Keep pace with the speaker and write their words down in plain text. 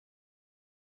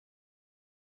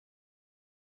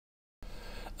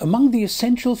Among the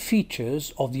essential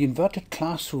features of the inverted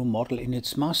classroom model in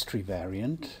its mastery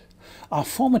variant are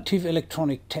formative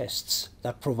electronic tests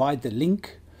that provide the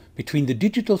link between the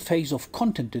digital phase of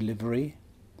content delivery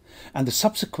and the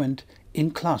subsequent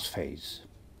in-class phase.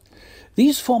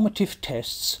 These formative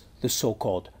tests, the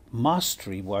so-called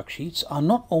mastery worksheets, are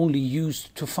not only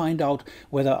used to find out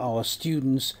whether our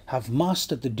students have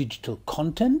mastered the digital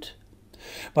content,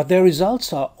 but their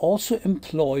results are also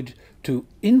employed to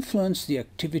influence the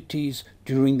activities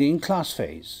during the in-class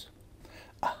phase.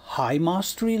 A high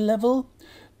mastery level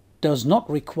does not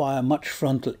require much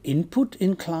frontal input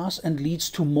in class and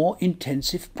leads to more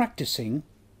intensive practicing,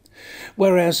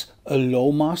 whereas a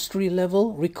low mastery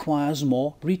level requires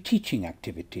more reteaching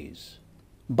activities.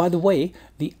 By the way,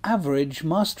 the average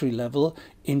mastery level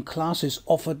in classes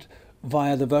offered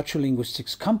via the Virtual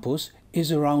Linguistics Campus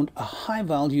is around a high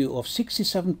value of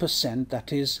 67%,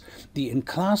 that is, the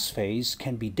in-class phase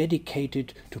can be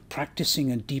dedicated to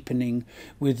practicing and deepening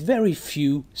with very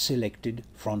few selected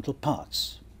frontal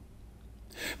parts.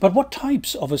 But what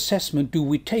types of assessment do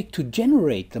we take to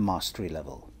generate the mastery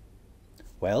level?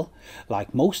 Well,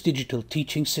 like most digital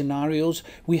teaching scenarios,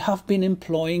 we have been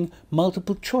employing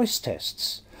multiple choice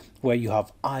tests, where you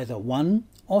have either one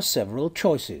or several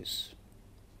choices.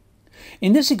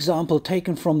 In this example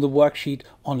taken from the worksheet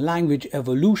on language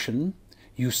evolution,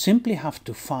 you simply have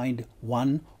to find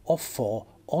one of 4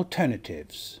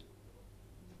 alternatives.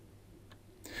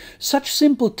 Such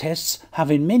simple tests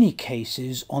have in many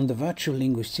cases on the Virtual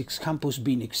Linguistics Campus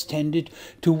been extended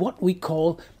to what we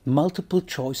call multiple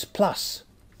choice plus,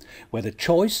 where the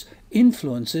choice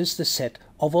influences the set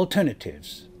of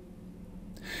alternatives.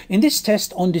 In this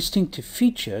test on distinctive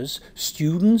features,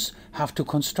 students have to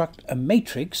construct a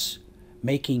matrix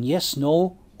making yes,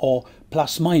 no or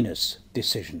plus minus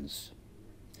decisions.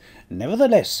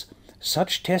 Nevertheless,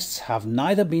 such tests have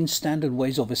neither been standard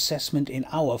ways of assessment in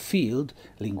our field,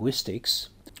 linguistics,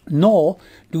 nor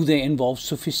do they involve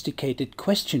sophisticated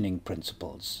questioning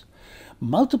principles.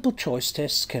 Multiple choice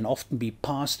tests can often be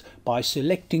passed by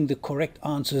selecting the correct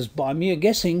answers by mere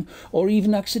guessing or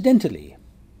even accidentally.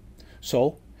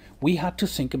 So, we had to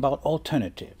think about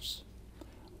alternatives.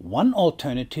 One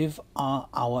alternative are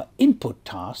our input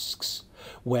tasks,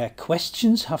 where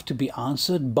questions have to be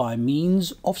answered by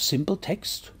means of simple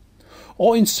text,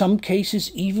 or in some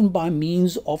cases even by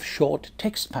means of short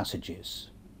text passages.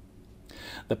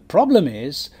 The problem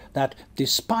is that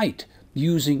despite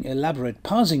using elaborate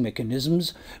parsing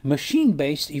mechanisms,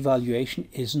 machine-based evaluation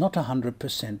is not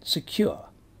 100% secure.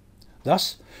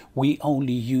 Thus, we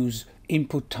only use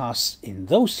input tasks in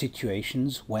those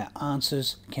situations where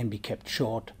answers can be kept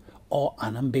short or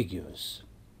unambiguous.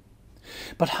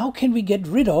 But how can we get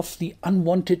rid of the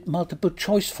unwanted multiple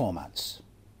choice formats?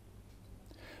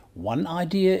 One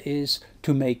idea is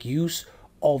to make use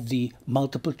of the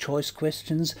multiple choice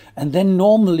questions and then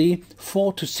normally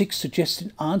 4 to 6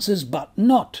 suggested answers, but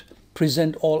not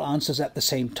present all answers at the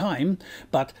same time,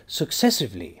 but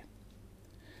successively.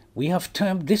 We have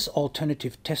termed this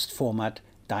alternative test format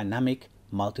dynamic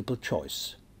multiple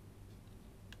choice.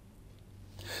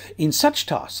 In such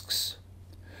tasks,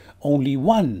 only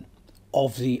one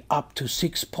of the up to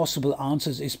 6 possible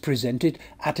answers is presented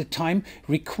at a time,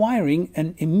 requiring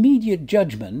an immediate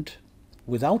judgment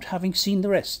without having seen the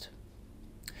rest.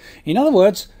 In other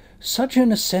words, such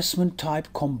an assessment type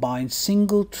combines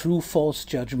single true-false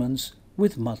judgments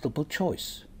with multiple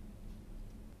choice.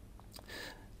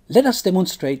 Let us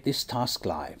demonstrate this task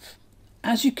live.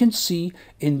 As you can see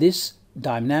in this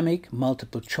dynamic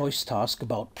multiple choice task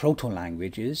about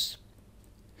proto-languages,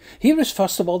 here is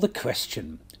first of all the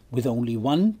question with only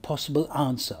one possible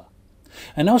answer.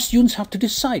 And our students have to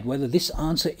decide whether this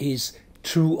answer is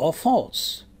true or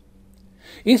false.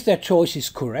 If their choice is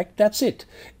correct, that's it.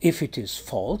 If it is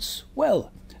false,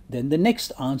 well, then the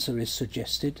next answer is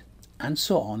suggested, and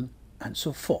so on and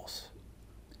so forth.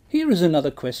 Here is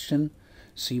another question.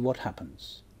 See what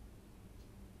happens.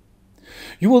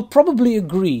 You will probably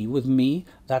agree with me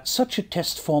that such a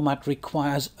test format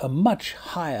requires a much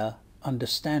higher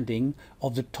understanding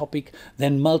of the topic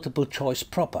than multiple choice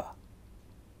proper,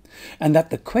 and that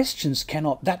the questions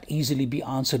cannot that easily be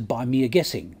answered by mere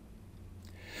guessing.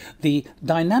 The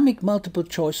dynamic multiple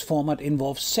choice format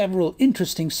involves several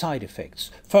interesting side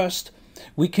effects. First,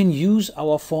 we can use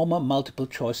our former multiple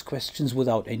choice questions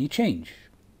without any change.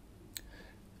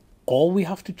 All we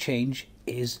have to change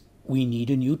is we need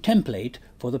a new template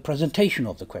for the presentation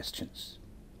of the questions.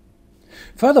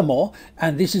 Furthermore,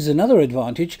 and this is another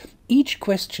advantage, each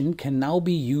question can now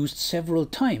be used several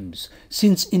times,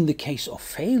 since in the case of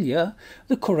failure,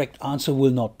 the correct answer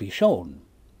will not be shown.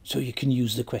 So you can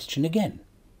use the question again.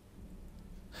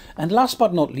 And last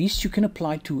but not least, you can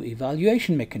apply two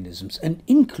evaluation mechanisms, an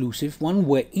inclusive one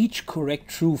where each correct,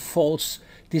 true, false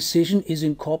decision is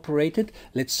incorporated.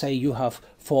 Let's say you have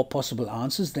 4 possible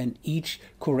answers, then each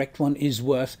correct one is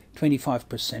worth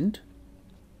 25%.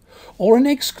 Or an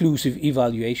exclusive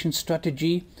evaluation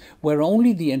strategy where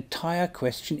only the entire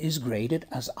question is graded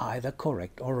as either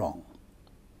correct or wrong.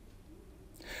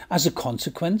 As a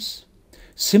consequence,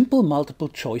 simple multiple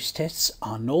choice tests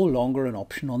are no longer an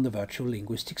option on the virtual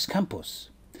linguistics campus.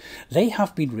 They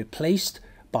have been replaced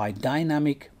by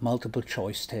dynamic multiple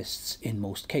choice tests in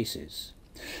most cases.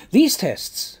 These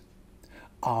tests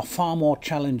are far more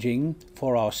challenging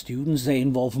for our students. They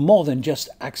involve more than just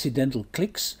accidental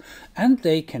clicks, and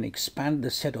they can expand the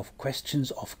set of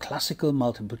questions of classical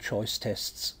multiple choice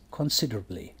tests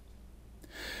considerably.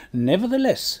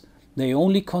 Nevertheless, they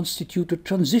only constitute a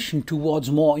transition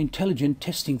towards more intelligent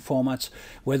testing formats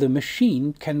where the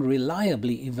machine can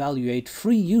reliably evaluate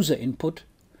free user input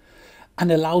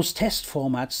and allows test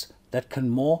formats that can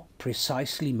more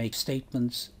precisely make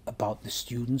statements about the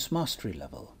student's mastery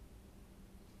level.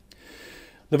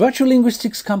 The Virtual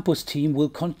Linguistics Campus team will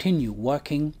continue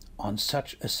working on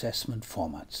such assessment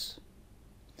formats.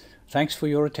 Thanks for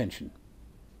your attention.